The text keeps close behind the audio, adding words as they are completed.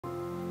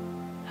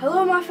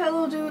Hello my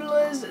fellow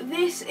doodlers,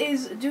 this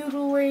is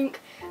Doodlewink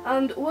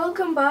and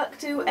welcome back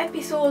to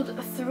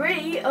episode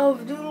 3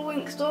 of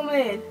Doodlewink's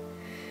domain.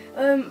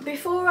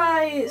 Before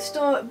I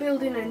start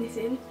building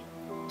anything,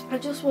 I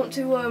just want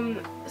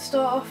to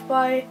start off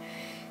by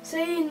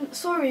saying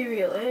sorry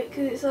really,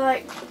 because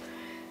I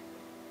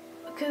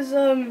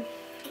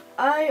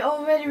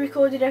already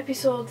recorded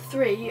episode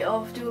 3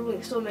 of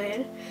Doodlewink's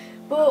domain,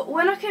 but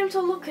when I came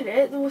to look at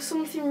it there was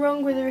something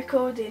wrong with the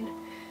recording.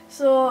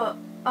 So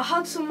I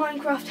had some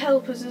Minecraft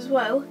helpers as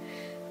well,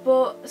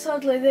 but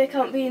sadly they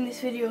can't be in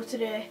this video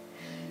today.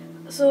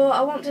 So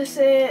I want to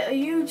say a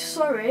huge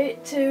sorry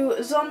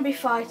to Zombie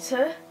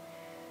Fighter,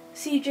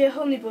 CJ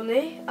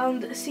Honeybunny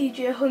and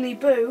CJ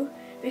Honeyboo,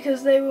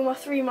 because they were my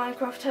 3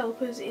 Minecraft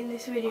helpers in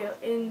this video.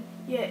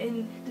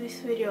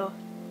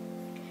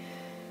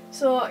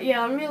 So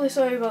yeah, I'm really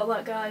sorry about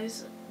that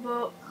guys,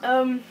 but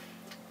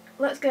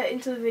let's get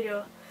into the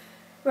video.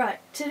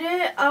 Right,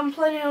 today I'm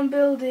planning on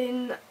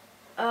building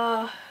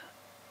a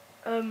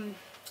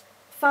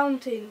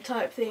fountain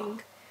type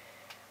thing,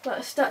 like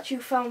a statue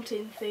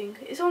fountain thing.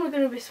 It's only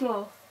going to be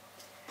small.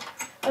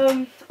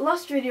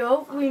 Last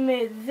video we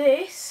made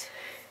this.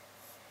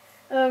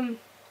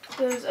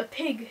 There's a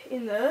pig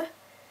in there.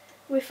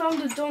 We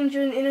found a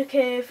dungeon in a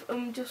cave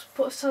and just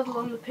put a saddle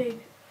on the pig.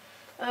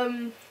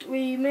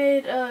 We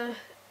made a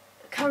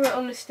carrot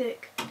on a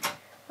stick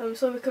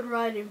so we could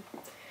ride him.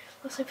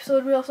 Last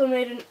episode we also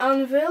made an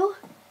anvil.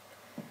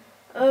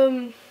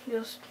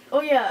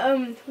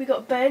 We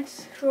got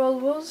beds for all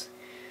of us.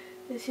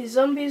 This is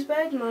Zombie's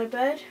bed, my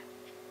bed,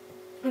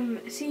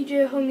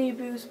 CJ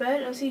Honeyboo's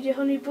bed and CJ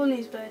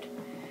Honeybunny's bed.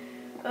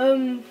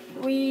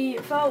 We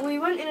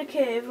went in a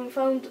cave and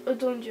found a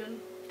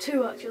dungeon,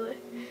 2 actually,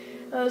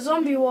 a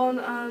zombie one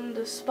and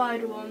a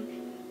spider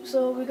one.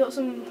 So we got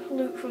some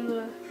loot from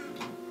there.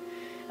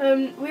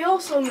 We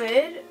also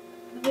made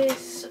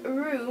this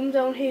room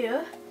down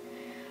here,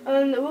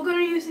 and we're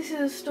going to use this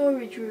as a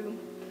storage room,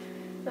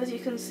 as you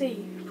can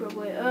see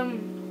probably.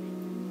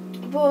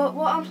 But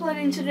what I'm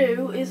planning to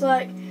do is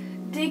like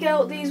dig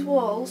out these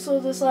walls so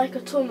there's like a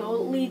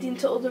tunnel leading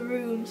to other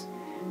rooms,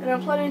 and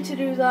I'm planning to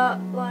do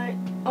that like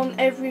on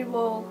every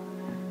wall.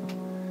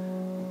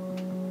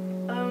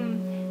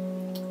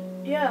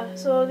 Yeah,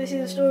 so this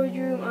is a storage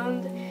room,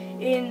 and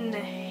in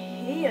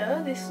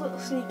here, this little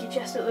sneaky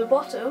chest at the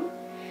bottom,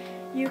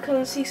 you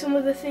can see some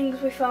of the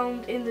things we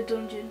found in the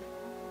dungeon.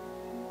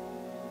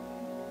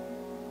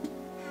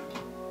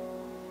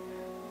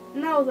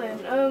 Now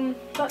then,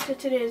 back to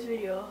today's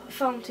video.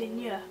 Fountain,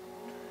 yeah.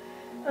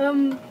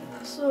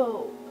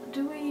 So,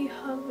 do we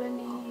have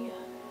any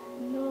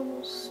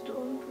normal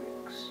stone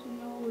bricks?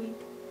 No, we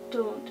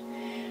don't.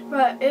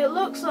 Right, it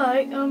looks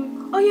like,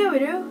 oh yeah we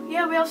do.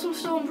 Yeah, we have some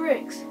stone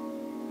bricks.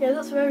 Yeah,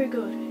 that's very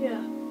good,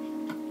 yeah.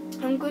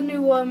 I'm going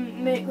to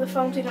make the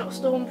fountain out of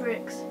stone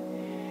bricks.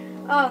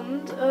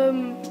 And,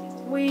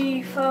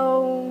 we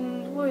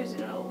found, where is it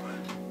now?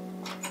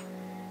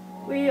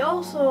 We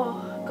also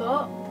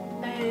got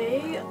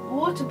a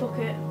water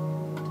bucket.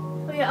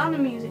 Oh yeah, and a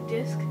music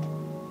disc.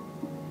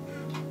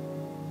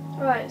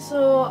 Right,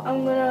 so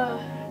I'm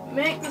gonna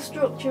make the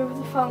structure of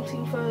the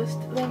fountain first,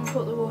 then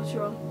put the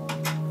water on.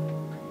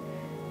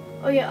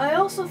 Oh yeah, I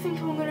also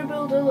think I'm gonna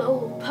build a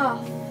little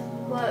path,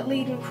 like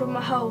leading from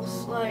my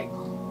house, like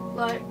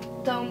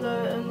down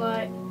there and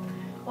like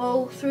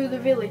all through the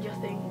village, I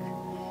think.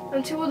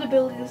 And 2 other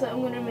buildings that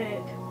I'm gonna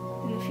make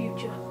in the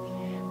future.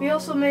 We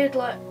also made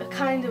like a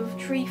kind of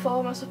tree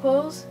farm, I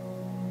suppose.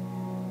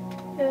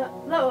 Yeah,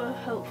 that was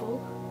helpful.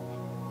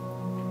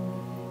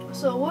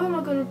 So where am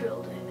I going to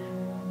build it?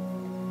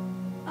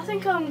 I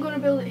think I'm going to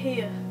build it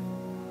here.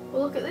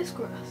 Well, look at this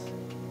grass.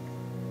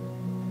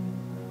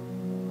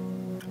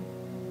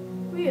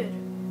 Weird.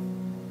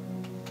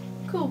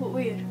 Cool, but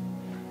weird.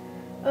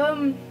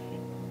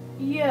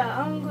 Yeah,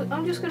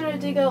 I'm just going to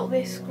dig out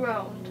this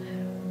ground,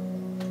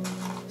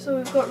 so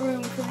we've got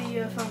room for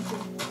the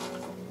fountain.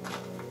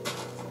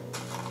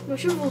 My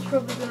shovel's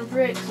probably going to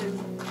break soon.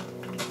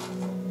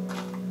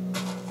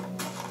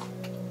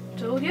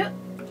 Told you.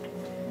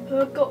 Have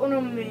I got one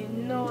on me?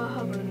 No, I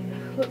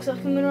haven't. Looks like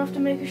I'm going to have to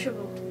make a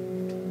shovel.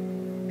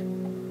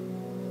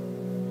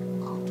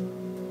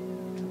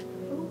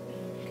 Oh,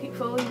 keep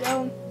falling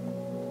down.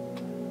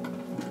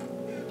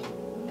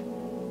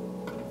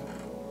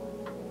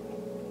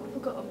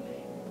 I've got on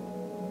me.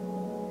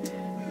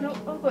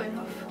 Nope, I've got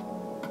enough.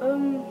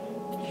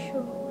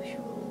 Shovel.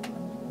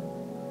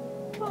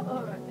 Oh,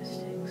 alright, this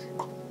sticks.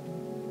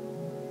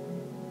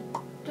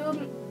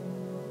 Done.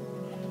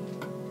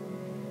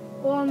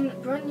 One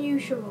brand new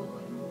shovel.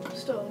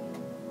 Stone.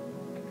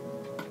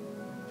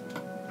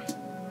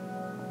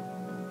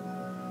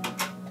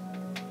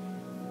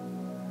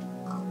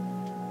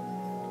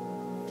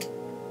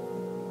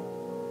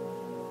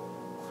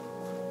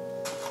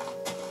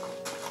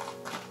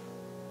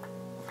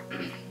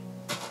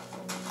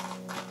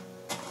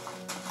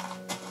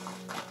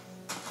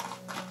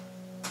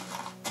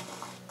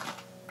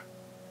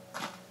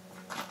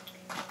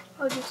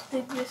 I'll just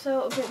dig this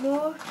out a bit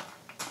more.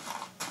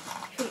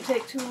 Shouldn't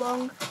take too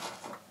long.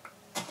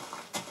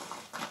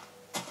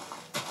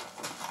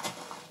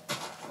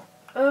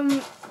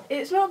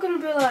 It's not going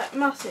to be like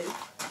massive.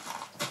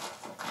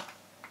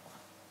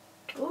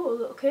 Oh, a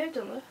little cave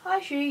down there. Hi,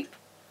 sheep.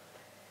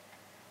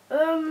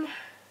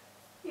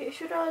 Yeah,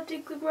 should I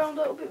dig the ground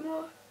out a bit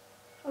more?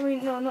 I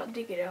mean, no, not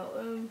dig it out.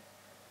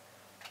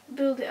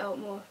 Build it out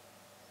more.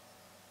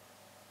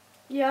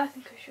 Yeah, I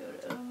think I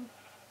should.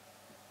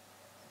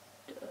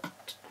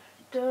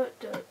 Dirt.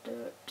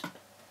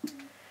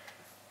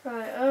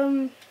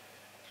 Right.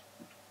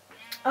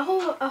 I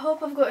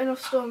hope I've got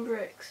enough stone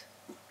bricks.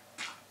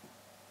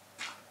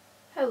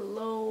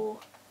 Hello.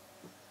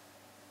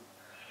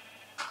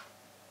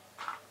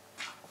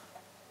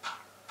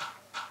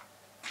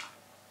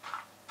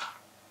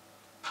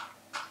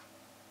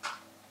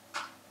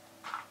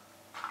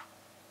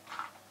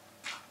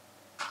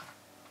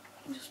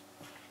 Just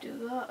do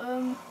that.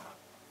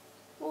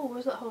 Oh,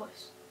 where's that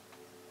horse?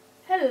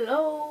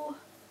 Hello.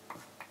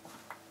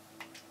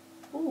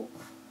 Oh,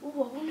 I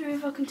wonder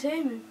if I can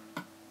tame him.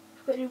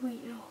 I've got any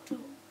wheat. No.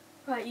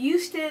 Right, you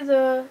stay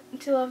there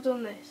until I've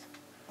done this.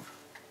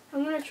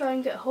 I'm gonna try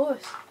and get a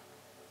horse.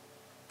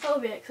 That'll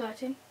be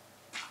exciting.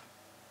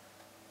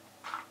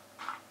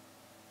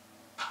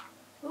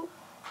 Oh.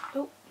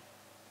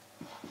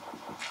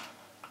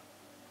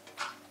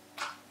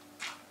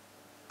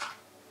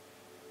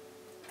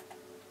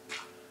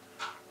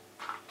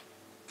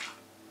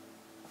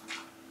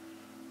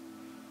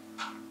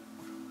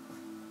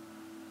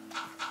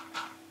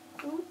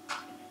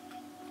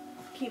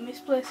 Keep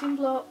misplacing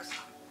blocks.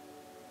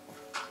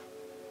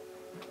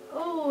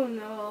 Oh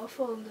no, I've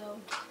fallen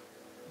down.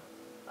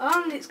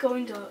 And it's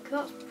going dark,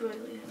 that's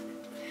brilliant.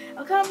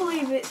 I can't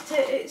believe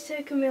it's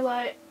taken me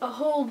like a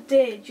whole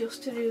day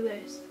just to do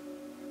this.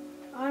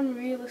 I'm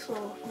really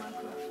slow at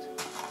Minecraft.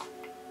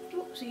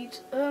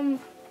 Oopsies.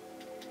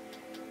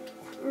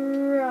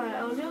 Right,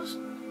 I'll just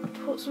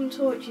put some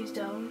torches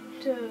down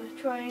to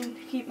try and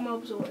keep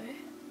mobs away.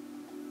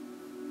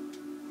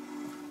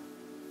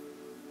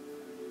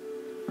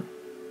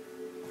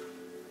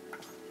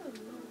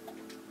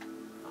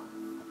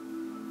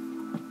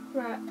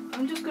 Right,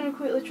 I'm just going to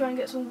quickly try and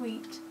get some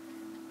wheat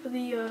for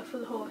the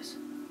horse.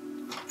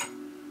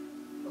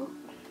 Oh.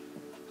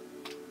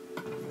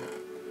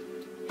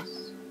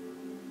 Yes.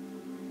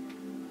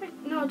 Wait,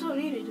 no, I don't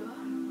need it, do I?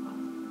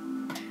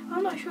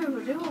 I'm not sure if I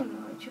do or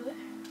not, actually.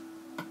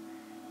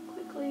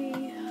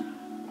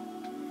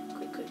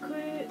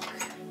 Quick.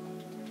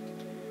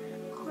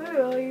 Where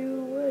are you?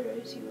 Where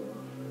is you?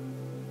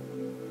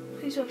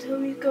 Please don't tell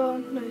me he's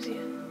gone. No, he's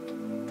here.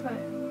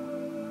 Right.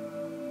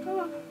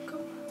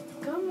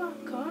 Come on,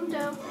 calm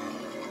down.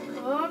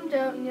 Calm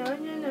down, no,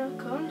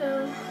 calm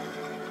down.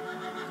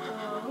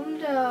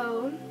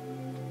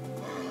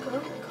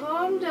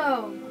 Calm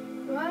down,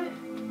 right?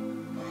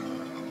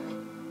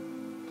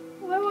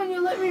 Why won't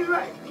you let me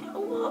ride?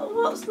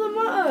 What's the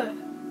matter?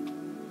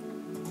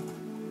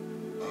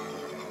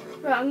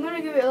 Right, I'm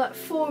gonna give it like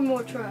 4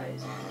 more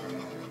tries.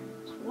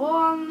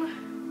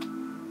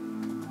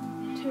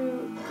 1,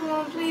 2, come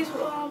on, please,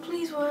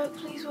 please work.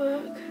 Please,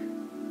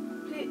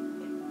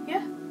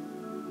 yeah?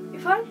 You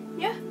fine?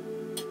 Yeah?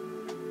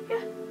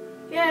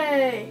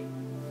 Yay!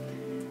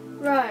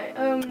 Right,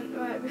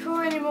 right,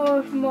 before any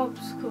more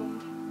mobs come,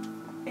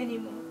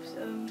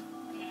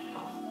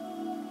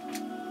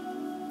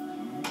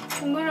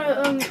 I'm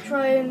gonna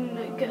try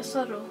and get a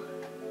saddle.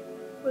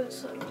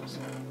 Where's the saddles?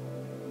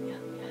 Yeah.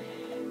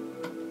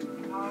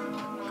 Come on.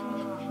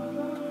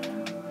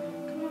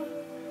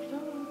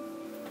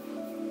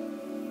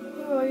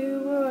 Where are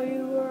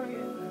you?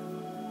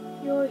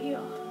 You're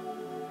here.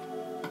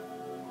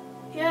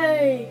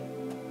 Yay!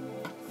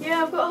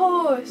 Yeah, I've got a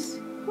horse!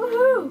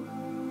 Woohoo!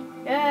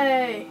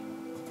 Yay!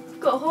 I've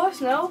got a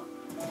horse now.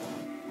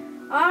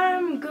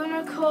 I'm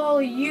gonna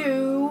call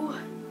you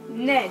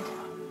Ned.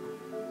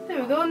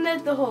 There we go,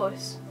 Ned the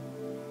horse.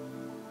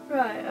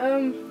 Right,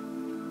 I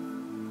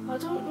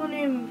don't want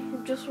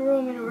him just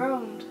roaming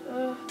around.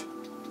 Come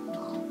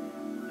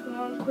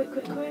on, quick. I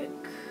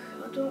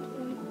don't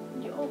want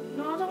you. Oh,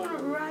 no, I don't want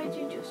to ride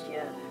you just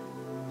yet.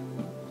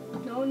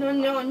 No.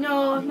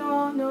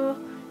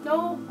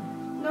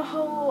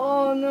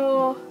 Oh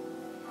no.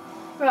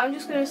 Right, I'm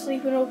just gonna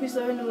sleep and hope he's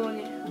there in the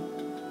morning.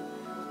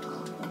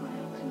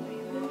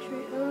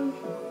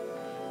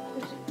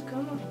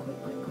 Come on, quick.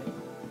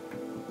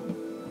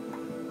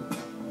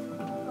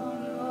 Oh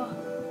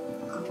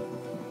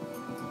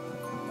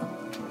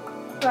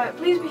no. Right,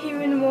 please be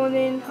here in the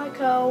morning. Hi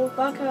cow,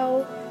 bye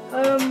cow.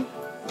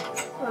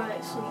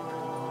 Right,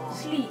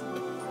 sleep.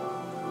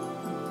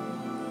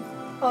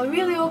 I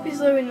really hope he's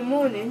there in the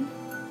morning.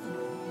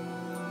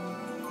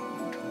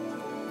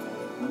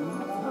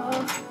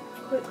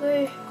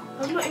 Quickly.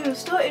 I've not even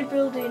started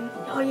building.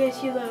 Oh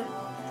yes, you're there.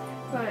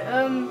 Right,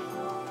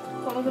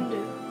 what am I gonna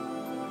do?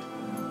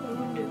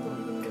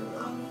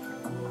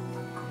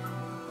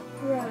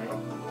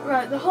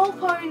 Right, the whole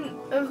point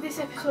of this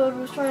episode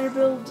was trying to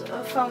build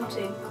a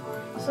fountain.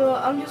 So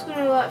I'm just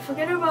gonna like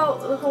forget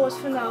about the horse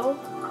for now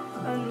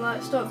and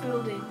like start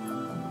building.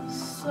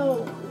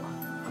 So,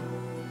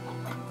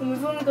 and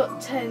we've only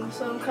got 10,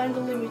 so I'm kind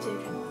of limited.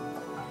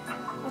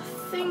 I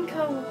think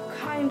I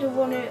kind of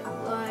want it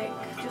like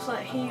just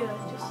like here,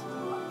 just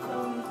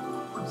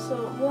so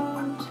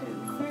 1, 2,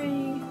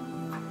 3,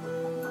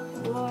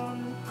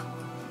 1,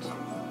 2, 3.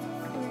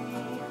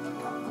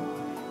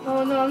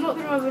 Oh no, I'm not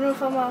gonna have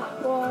enough. I'm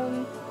at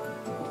 1, 2.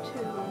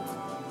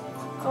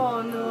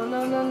 Oh no,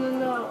 no, no, no,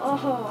 no.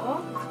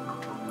 Oh,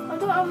 I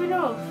don't have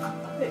enough.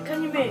 Wait,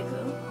 can you make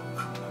them?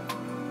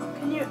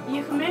 Can you?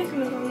 You can make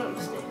them if I'm not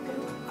mistaken.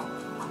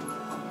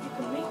 You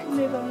can make them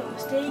if I'm not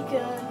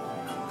mistaken.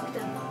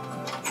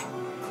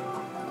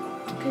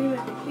 Can you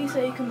make them? Please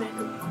say you can make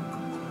them.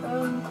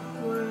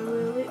 Where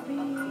will it be?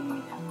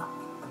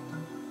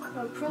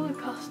 I'm probably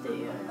past it,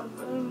 yeah.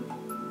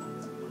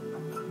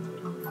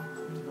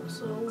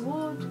 So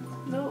wood.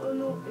 No,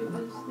 no, it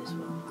was this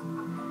one.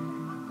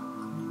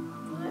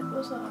 What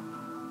was that?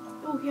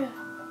 Oh yeah.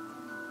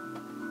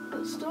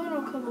 That's stone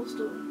or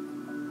cobblestone?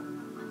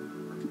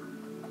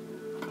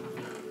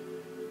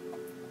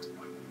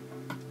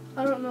 I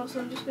don't know, so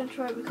I'm just gonna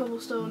try it with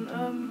cobblestone.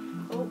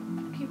 Oh,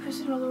 keep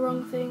pressing all the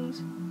wrong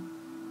things.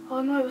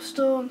 Oh no, it was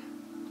stone.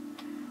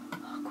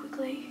 Oh,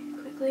 quickly,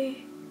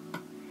 quickly.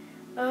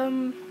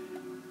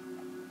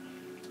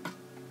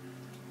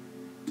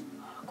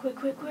 Quick,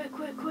 quick, quick,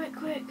 quick, quick,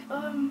 quick.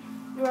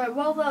 Right,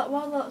 while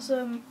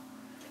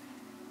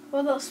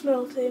that's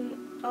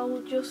smelting,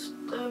 I'll just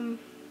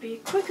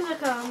be quick as I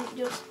can.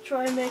 Just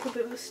try and make a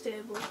bit of a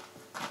stable.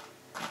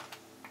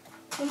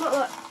 Well, not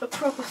like a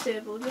proper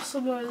stable, just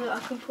somewhere that I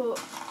can put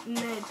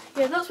Ned.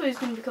 Yeah, that's what he's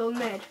going to be called,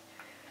 Ned.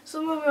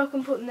 Somewhere where I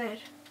can put Ned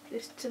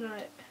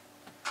tonight.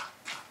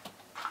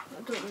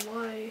 I don't know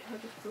why I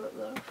just brought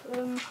that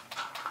up.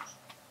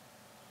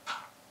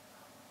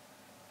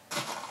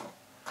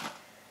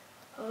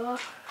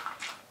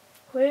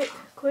 Quick,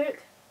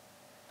 quick.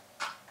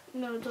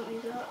 No, I don't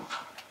need that.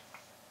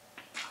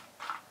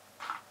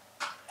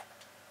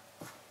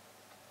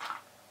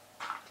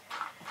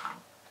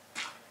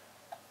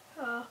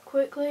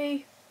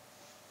 Quickly.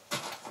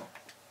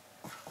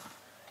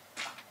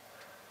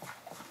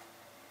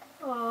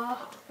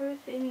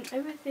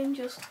 Everything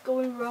just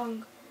going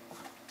wrong.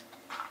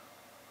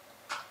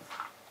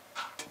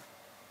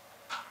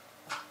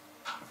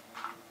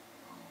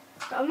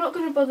 I'm not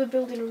going to bother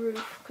building a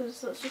roof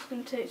because that's just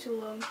going to take too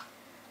long.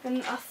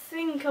 And I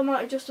think I might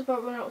have just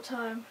about run out of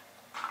time.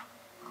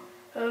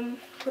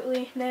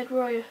 Quickly, Ned,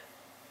 where are you?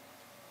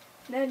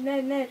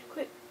 Ned,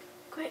 quick,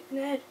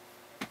 Ned.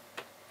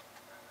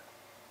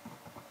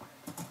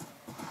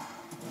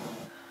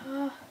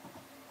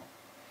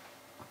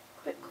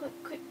 Quick,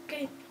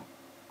 get in.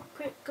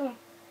 Quick, go on.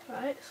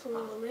 Right,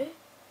 slowly,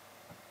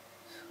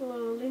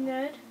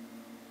 Ned.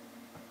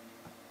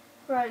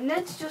 Right,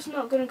 Ned's just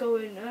not gonna go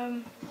in.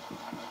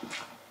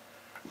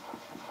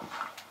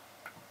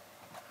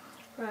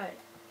 Right,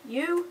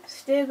 you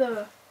stay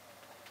there.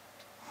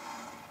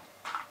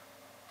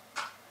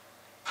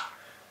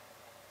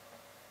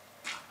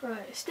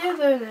 Right, stay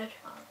there, Ned.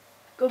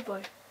 Good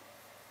boy.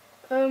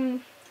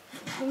 Hungry,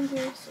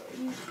 so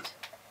eat.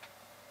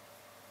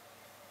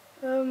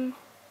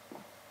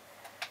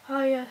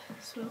 Oh yeah,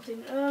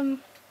 smelting.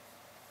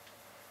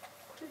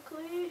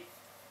 Quickly.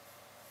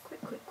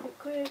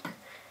 Quick.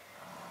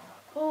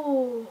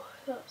 Oh,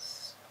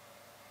 that's...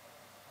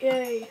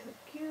 Yay,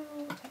 thank you.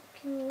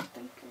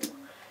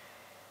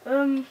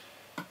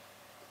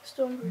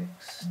 Stone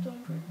bricks.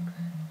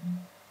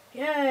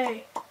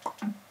 Yay!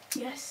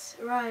 Yes,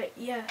 right,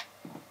 yeah.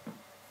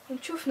 I'm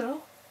chuffed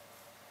now.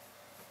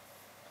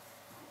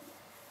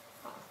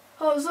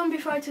 Oh, Zombie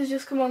Fighter's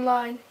just come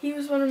online. He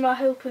was one of my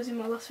helpers in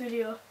my last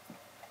video.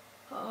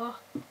 Oh.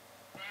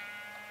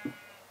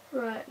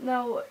 Right,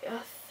 now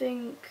I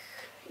think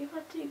if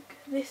I dig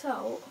this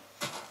out,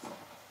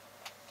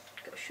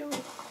 got a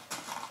shovel.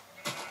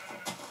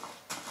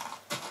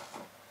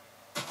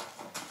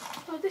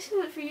 Oh, this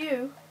isn't for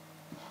you.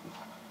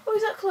 Oh,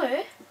 is that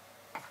clay?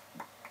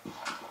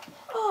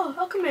 Oh,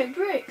 I can make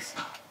bricks.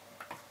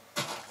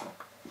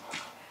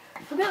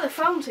 Forget the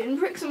fountain,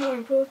 bricks are more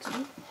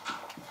important.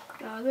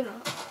 No, they're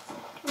not.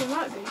 They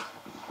might be.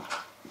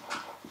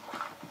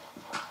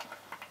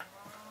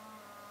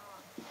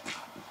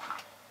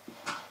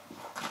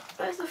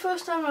 That's the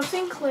first time I've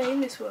seen clay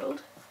in this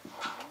world.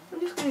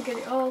 I'm just going to get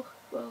it all.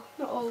 Well,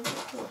 not all of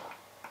it, but...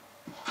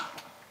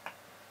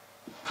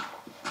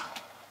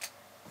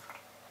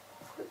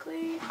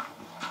 Quickly.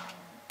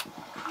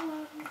 Come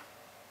on.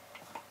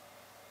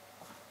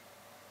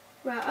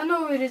 Right, I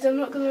know where it is. I'm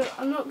not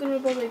gonna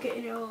bother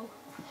getting it all.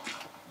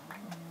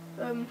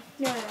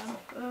 Yeah,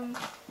 I am.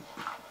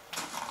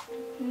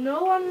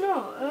 No, I'm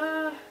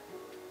not.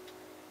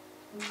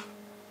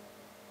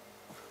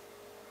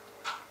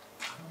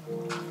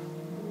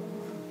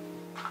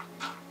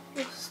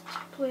 Just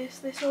place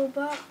this all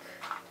back.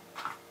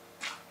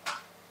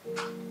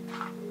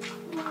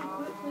 Come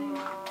on, quickly.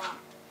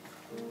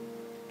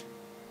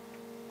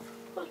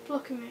 What's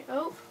blocking me?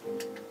 Oh.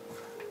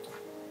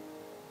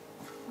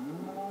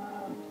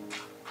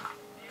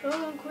 Go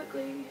on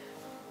quickly.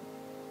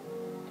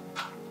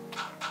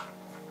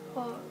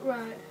 Oh,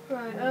 right.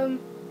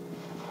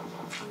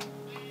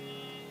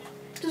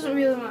 Doesn't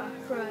really matter.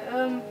 Right, what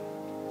am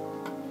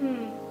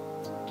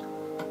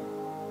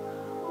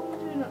I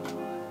doing that for?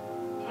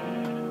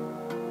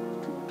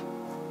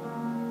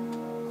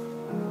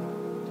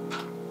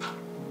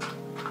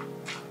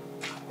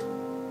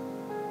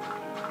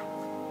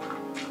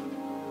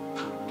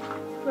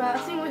 Right, I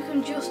think we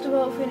can just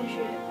about finish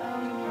it.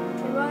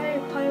 If I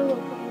pile up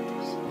on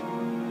this.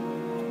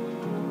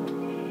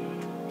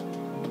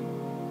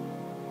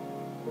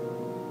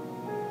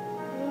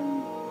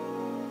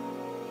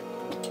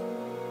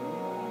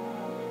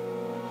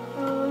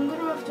 I'm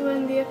gonna have to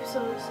end the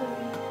episode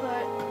soon,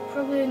 like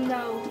probably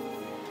now.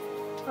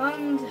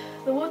 And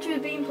the water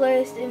is being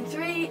placed in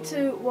 3,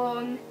 2,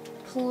 1,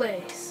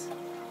 place.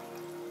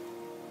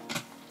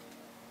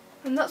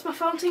 And that's my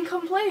fountain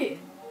complete.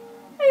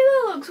 Hey,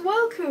 that looks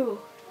well cool.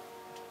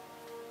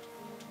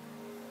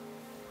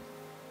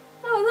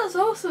 Oh, that's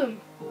awesome.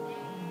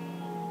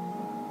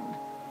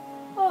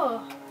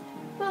 Oh,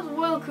 that's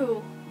well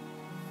cool.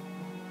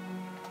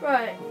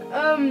 Right,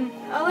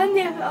 I'll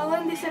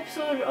end this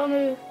episode on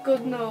a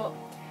good note.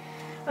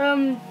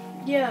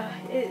 Yeah,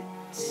 it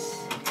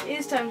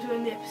is time to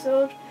end the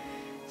episode.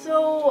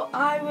 So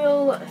I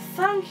will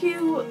thank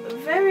you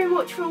very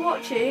much for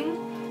watching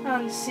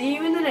and see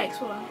you in the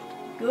next one.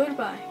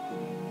 Goodbye.